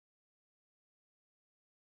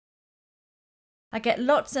I get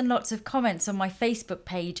lots and lots of comments on my Facebook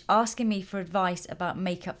page asking me for advice about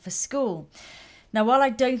makeup for school. Now, while I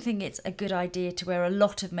don't think it's a good idea to wear a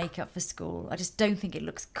lot of makeup for school, I just don't think it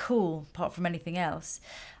looks cool apart from anything else.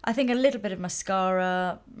 I think a little bit of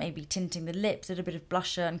mascara, maybe tinting the lips, a little bit of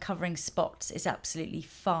blusher and covering spots is absolutely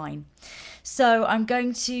fine. So I'm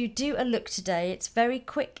going to do a look today. It's very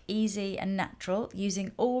quick, easy and natural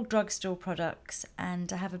using all drugstore products,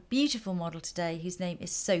 and I have a beautiful model today whose name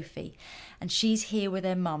is Sophie and she's here with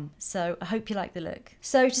her mum. So I hope you like the look.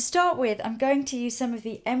 So to start with, I'm going to use some of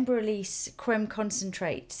the Embryolisse Creme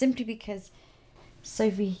Concentrate simply because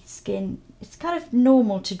Sophie's skin, it's kind of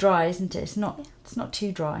normal to dry, isn't it? It's not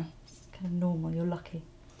too dry. It's kind of normal. You're lucky.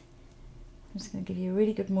 I'm just going to give you a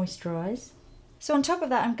really good moisturise. So on top of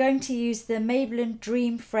that, I'm going to use the Maybelline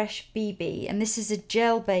Dream Fresh BB, and this is a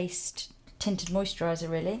gel-based tinted moisturiser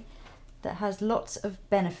really that has lots of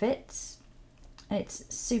benefits, and it's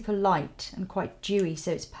super light and quite dewy,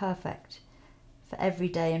 so it's perfect for every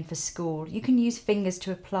day and for school. You can use fingers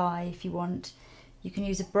to apply if you want. You can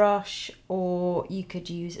use a brush or you could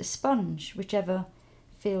use a sponge, whichever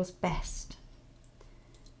feels best.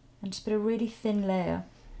 And just put a really thin layer,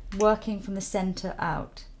 working from the centre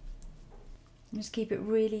out. And just keep it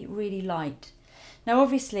really, really light. Now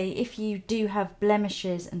obviously, if you do have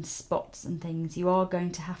blemishes and spots and things, you are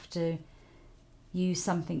going to have to use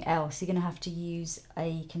something else. You're going to have to use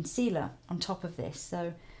a concealer on top of this.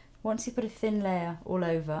 So once you put a thin layer all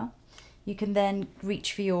over, you can then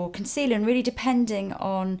reach for your concealer, and really depending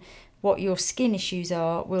on what your skin issues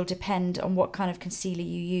are will depend on what kind of concealer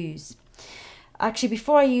you use. Actually,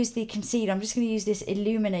 before I use the concealer, I'm just going to use this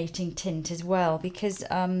illuminating tint as well because you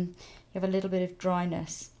have a little bit of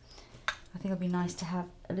dryness. I think it'll be nice to have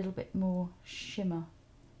a little bit more shimmer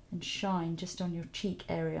and shine just on your cheek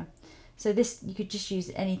area. So this, you could just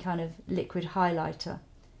use any kind of liquid highlighter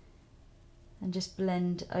and just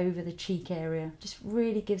blend over the cheek area. Just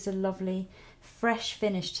really gives a lovely fresh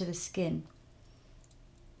finish to the skin.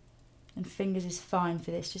 And fingers is fine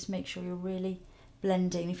for this. Just make sure you're really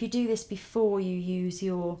blending. If you do this before you use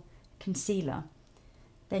your concealer,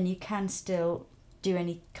 then you can still do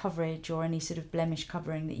any coverage or any sort of blemish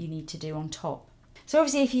covering that you need to do on top. So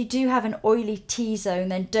obviously if you do have an oily T-zone,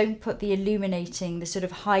 then don't put the illuminating, the sort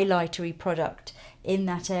of highlightery product in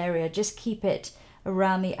that area. Just keep it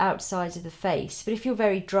around the outsides of the face. But if you're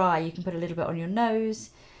very dry, you can put a little bit on your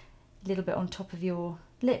nose, a little bit on top of your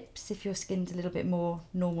lips if your skin's a little bit more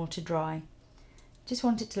normal to dry. Just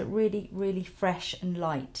want it to look really, really fresh and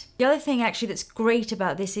light. The other thing actually that's great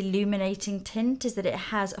about this illuminating tint is that it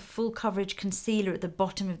has a full coverage concealer at the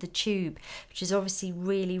bottom of the tube, which is obviously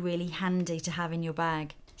really, really handy to have in your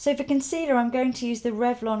bag. So for concealer, I'm going to use the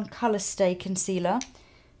Revlon Colour Stay Concealer.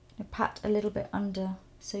 I'll pat a little bit under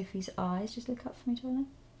Sophie's eyes. Just look up for me, darling.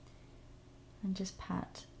 And just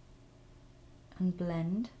pat and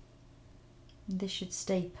blend. And this should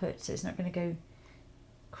stay put, so it's not going to go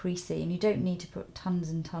creasy, and you don't need to put tons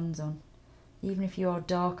and tons on. Even if you are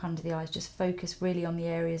dark under the eyes, just focus really on the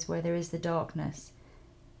areas where there is the darkness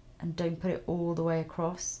and don't put it all the way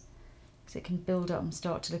across, because it can build up and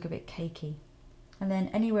start to look a bit cakey. And then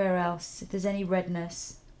anywhere else, if there's any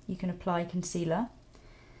redness, you can apply concealer.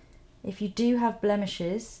 If you do have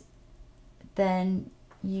blemishes, then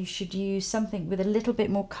you should use something with a little bit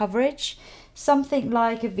more coverage, something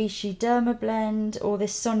like a Vichy Derma Blend or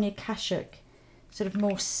this Sonia Kashuk sort of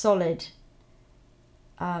more solid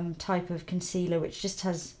type of concealer, which just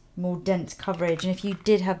has more dense coverage. And if you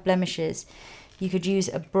did have blemishes, you could use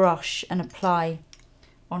a brush and apply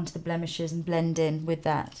onto the blemishes and blend in with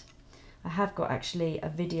that. I have got actually a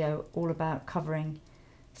video all about covering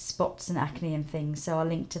spots and acne and things, so I'll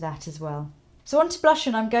link to that as well. So on to blush,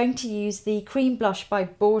 and I'm going to use the Cream Blush by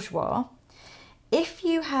Bourjois. If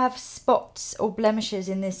you have spots or blemishes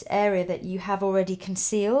in this area that you have already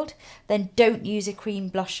concealed, then don't use a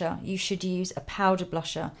cream blusher. You should use a powder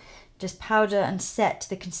blusher. Just powder and set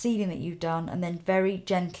the concealing that you've done, and then very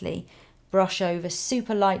gently brush over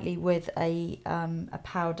super lightly with a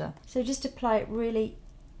powder. So just apply it really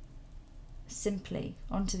simply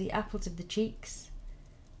onto the apples of the cheeks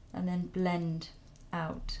and then blend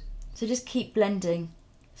out. So just keep blending.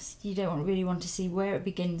 You don't really want to see where it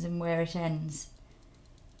begins and where it ends.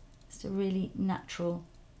 It's a really natural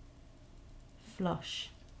flush.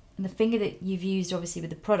 And the finger that you've used obviously with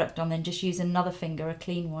the product on, then just use another finger, a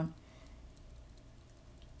clean one,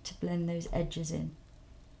 to blend those edges in.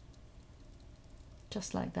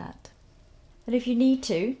 Just like that. And if you need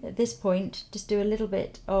to, at this point, just do a little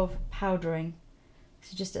bit of powdering.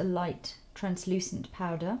 So just a light translucent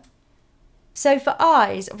powder. So for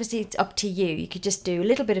eyes, obviously it's up to you. You could just do a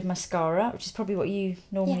little bit of mascara, which is probably what you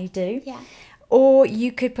normally do. Yeah. Or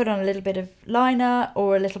you could put on a little bit of liner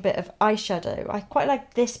or a little bit of eyeshadow. I quite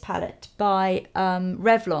like this palette by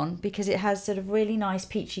Revlon because it has sort of really nice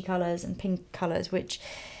peachy colours and pink colours, which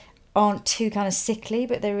aren't too kind of sickly,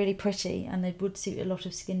 but they're really pretty and they would suit a lot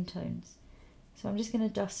of skin tones. So I'm just going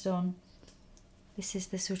to dust on. This is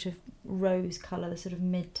the sort of rose colour, the sort of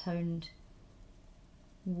mid-toned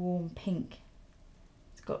warm pink.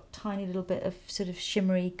 It's got a tiny little bit of sort of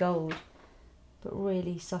shimmery gold, but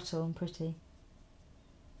really subtle and pretty.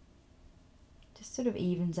 Just sort of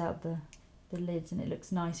evens out the lids and it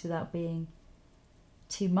looks nice without being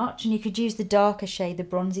too much. And you could use the darker shade, the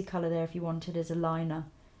bronzy colour there if you wanted as a liner,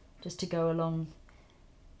 just to go along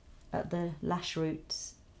at the lash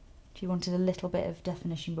roots. If you wanted a little bit of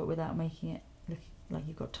definition but without making it look like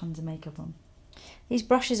you've got tons of makeup on. These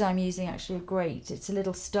brushes I'm using actually are great. It's a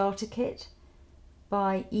little starter kit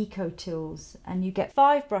by Eco Tools, and you get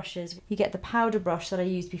 5 brushes. You get the powder brush that I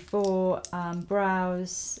used before,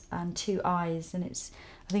 brows and 2 eyes, and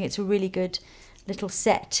I think it's a really good little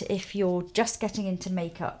set if you're just getting into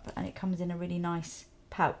makeup, and it comes in a really nice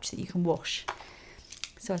pouch that you can wash.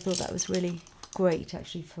 So I thought that was really great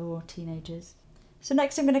actually for teenagers. So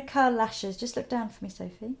next I'm going to curl lashes. Just look down for me,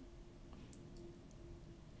 Sophie.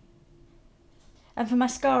 And for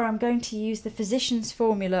mascara, I'm going to use the Physicians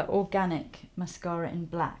Formula Organic Mascara in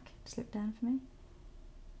black. Just look down for me.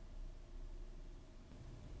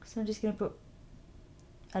 So I'm just going to put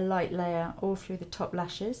a light layer all through the top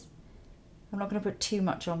lashes. I'm not going to put too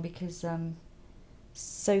much on because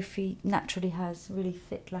Sophie naturally has really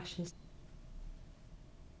thick lashes.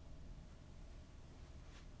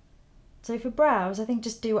 So for brows, I think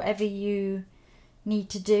just do whatever you need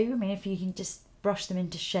to do. I mean, if you can just brush them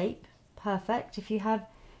into shape, perfect. If you have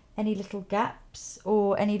any little gaps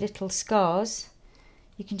or any little scars,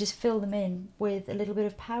 you can just fill them in with a little bit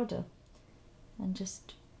of powder and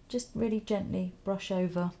just really gently brush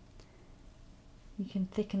over. You can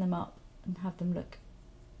thicken them up and have them look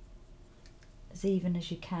as even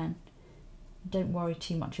as you can. Don't worry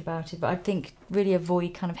too much about it, but I think really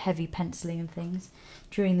avoid kind of heavy penciling and things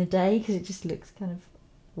during the day because it just looks kind of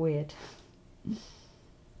weird.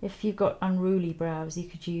 If you've got unruly brows, you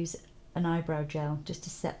could use an eyebrow gel just to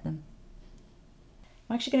set them.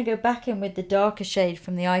 I'm actually going to go back in with the darker shade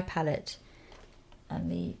from the eye palette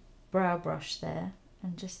and the brow brush there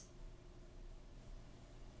and just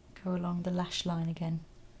go along the lash line again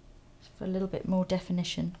for a little bit more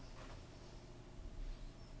definition.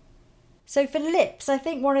 So for lips, I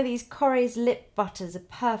think one of these Corrèze lip butters are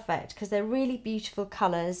perfect because they're really beautiful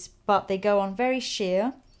colours, but they go on very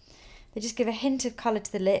sheer. They just give a hint of colour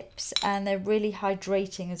to the lips and they're really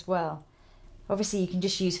hydrating as well. Obviously you can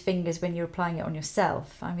just use fingers when you're applying it on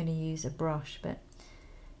yourself. I'm going to use a brush, but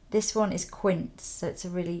this one is Quince, so it's a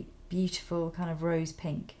really beautiful kind of rose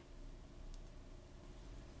pink.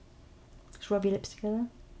 Just rub your lips together.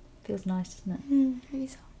 Feels nice, doesn't it? Really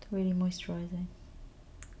soft. Really moisturising.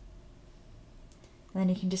 And then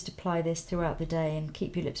you can just apply this throughout the day and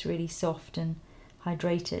keep your lips really soft and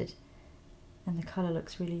hydrated. And the colour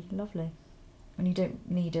looks really lovely. And you don't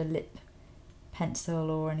need a lip pencil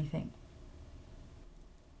or anything.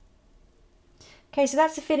 Okay, so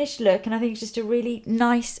that's a finished look, and I think it's just a really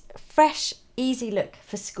nice, fresh, easy look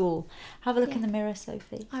for school. Have a look in the mirror,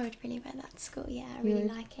 Sophie. I would really wear that to school, yeah. I really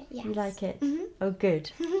like it, yes. You like it? Oh,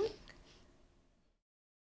 good.